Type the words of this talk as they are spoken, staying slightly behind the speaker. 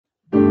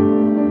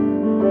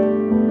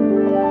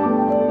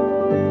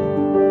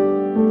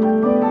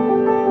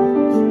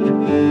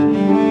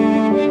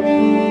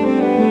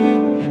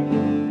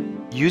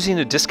Using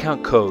a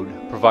discount code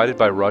provided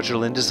by Roger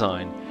Linn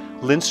Design,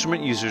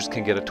 LinnStrument users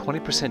can get a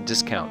 20%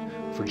 discount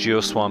for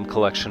GeoSWAM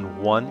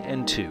Collection 1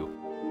 and 2.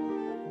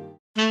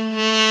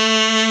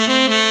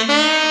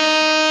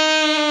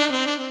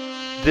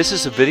 This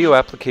is a video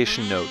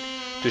application note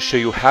to show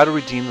you how to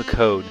redeem the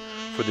code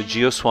for the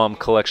GeoSWAM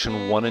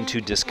Collection 1 and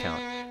 2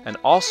 discount, and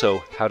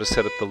also how to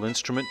set up the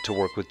LinnStrument to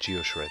work with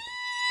GeoShred.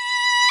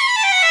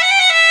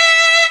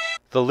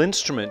 The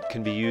LinnStrument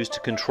can be used to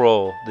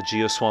control the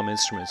GeoSWAM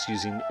instruments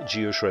using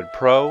GeoShred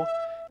Pro,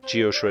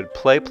 GeoShred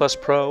Play Plus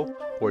Pro,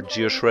 or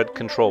GeoShred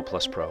Control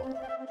Plus Pro.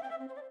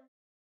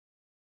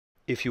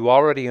 If you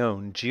already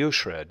own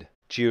GeoShred,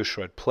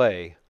 GeoShred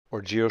Play,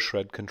 or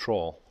GeoShred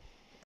Control,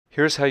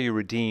 here's how you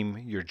redeem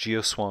your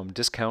GeoSWAM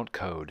discount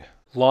code.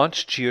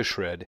 Launch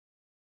GeoShred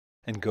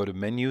and go to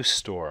Menu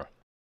Store.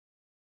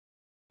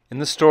 In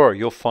the store,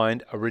 you'll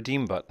find a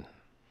Redeem button.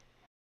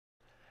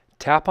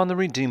 Tap on the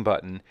Redeem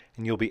button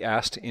and you'll be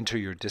asked to enter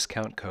your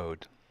discount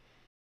code.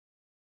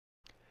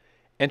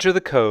 Enter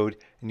the code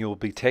and you will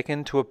be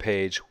taken to a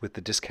page with the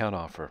discount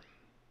offer.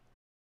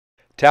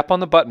 Tap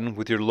on the button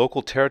with your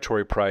local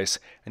territory price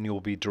and you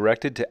will be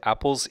directed to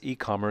Apple's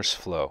eCommerce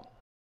flow.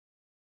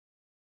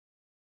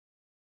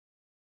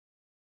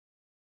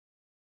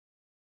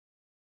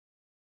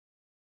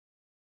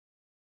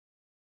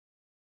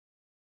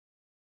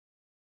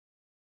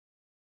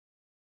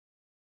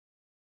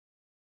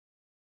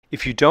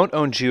 If you don't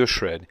own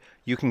GeoShred,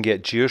 you can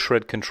get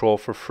GeoShred Control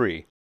for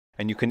free,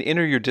 and you can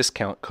enter your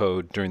discount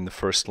code during the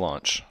first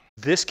launch.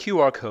 This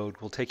QR code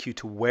will take you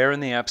to where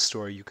in the App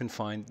Store you can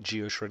find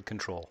GeoShred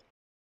Control.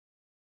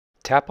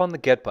 Tap on the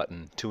Get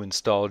button to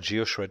install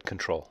GeoShred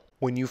Control.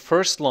 When you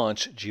first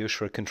launch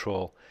GeoShred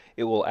Control,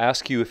 it will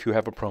ask you if you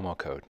have a promo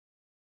code.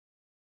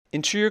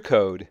 Enter your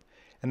code,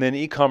 and then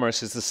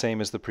eCommerce is the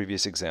same as the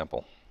previous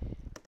example.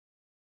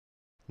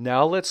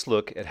 Now let's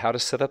look at how to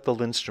set up the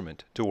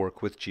LinnStrument to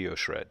work with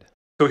GeoShred.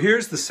 So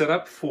here's the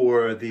setup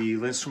for the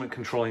LinnStrument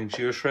controlling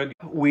GeoShred.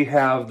 We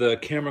have the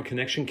camera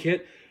connection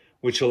kit,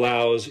 which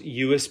allows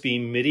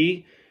USB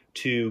MIDI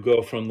to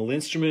go from the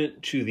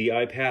LinnStrument to the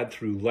iPad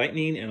through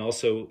Lightning, and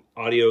also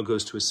audio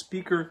goes to a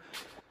speaker.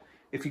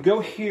 If you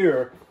go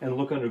here and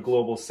look under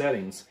Global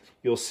Settings,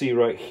 you'll see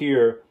right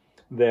here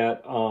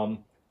that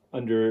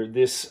under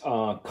this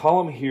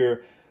column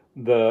here,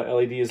 the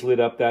LED is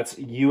lit up. That's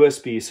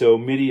USB, so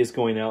MIDI is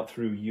going out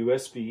through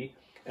USB.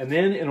 And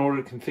then in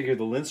order to configure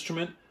the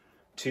LinnStrument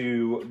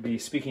to be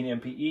speaking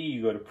MPE,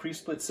 you go to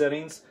Pre-Split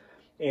Settings,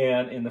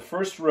 and in the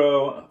first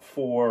row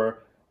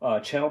for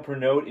channel per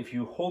note, if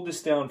you hold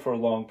this down for a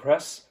long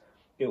press,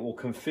 it will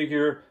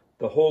configure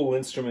the whole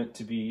LinnStrument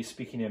to be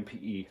speaking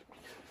MPE.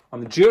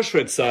 On the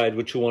GeoShred side,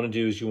 what you want to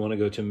do is you want to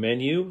go to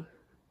Menu,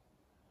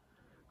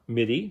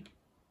 MIDI,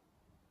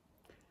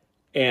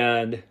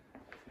 and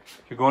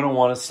you're going to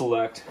want to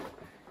select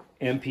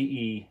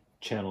MPE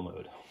channel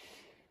mode.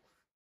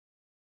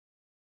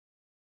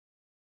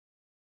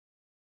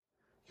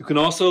 You can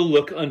also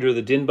look under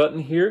the DIN button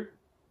here,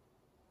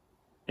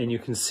 and you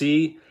can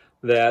see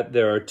that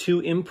there are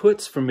two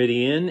inputs for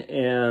MIDI in,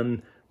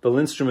 and the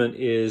LinnStrument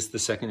is the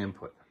second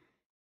input.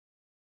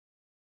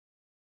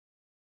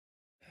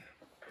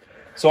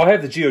 So I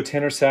have the Geo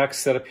tenor sax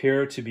set up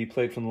here to be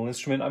played from the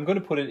LinnStrument. I'm going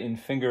to put it in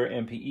finger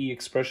MPE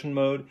expression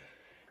mode,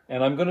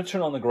 and I'm going to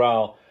turn on the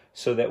growl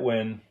so that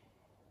when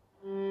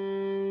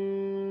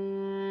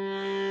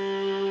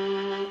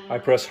I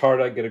press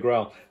hard, I get a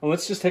growl. And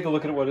let's just take a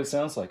look at what it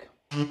sounds like.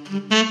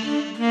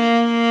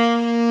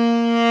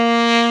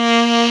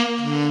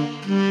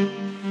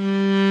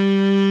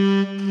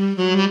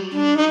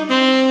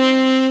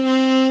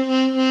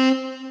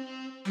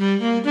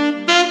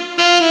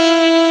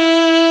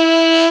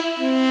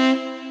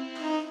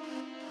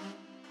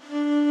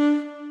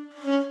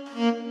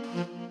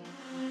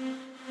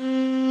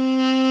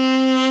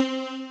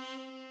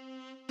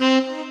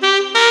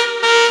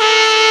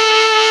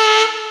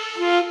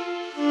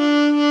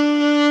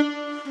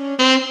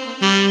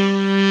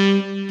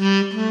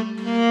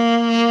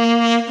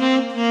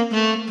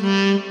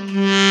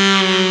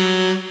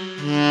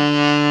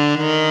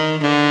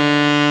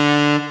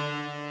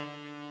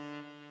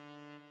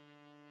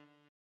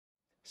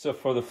 So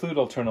for the flute,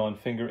 I'll turn on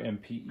finger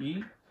MPE,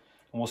 and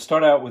we'll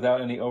start out without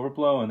any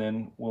overblow, and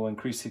then we'll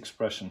increase the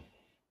expression.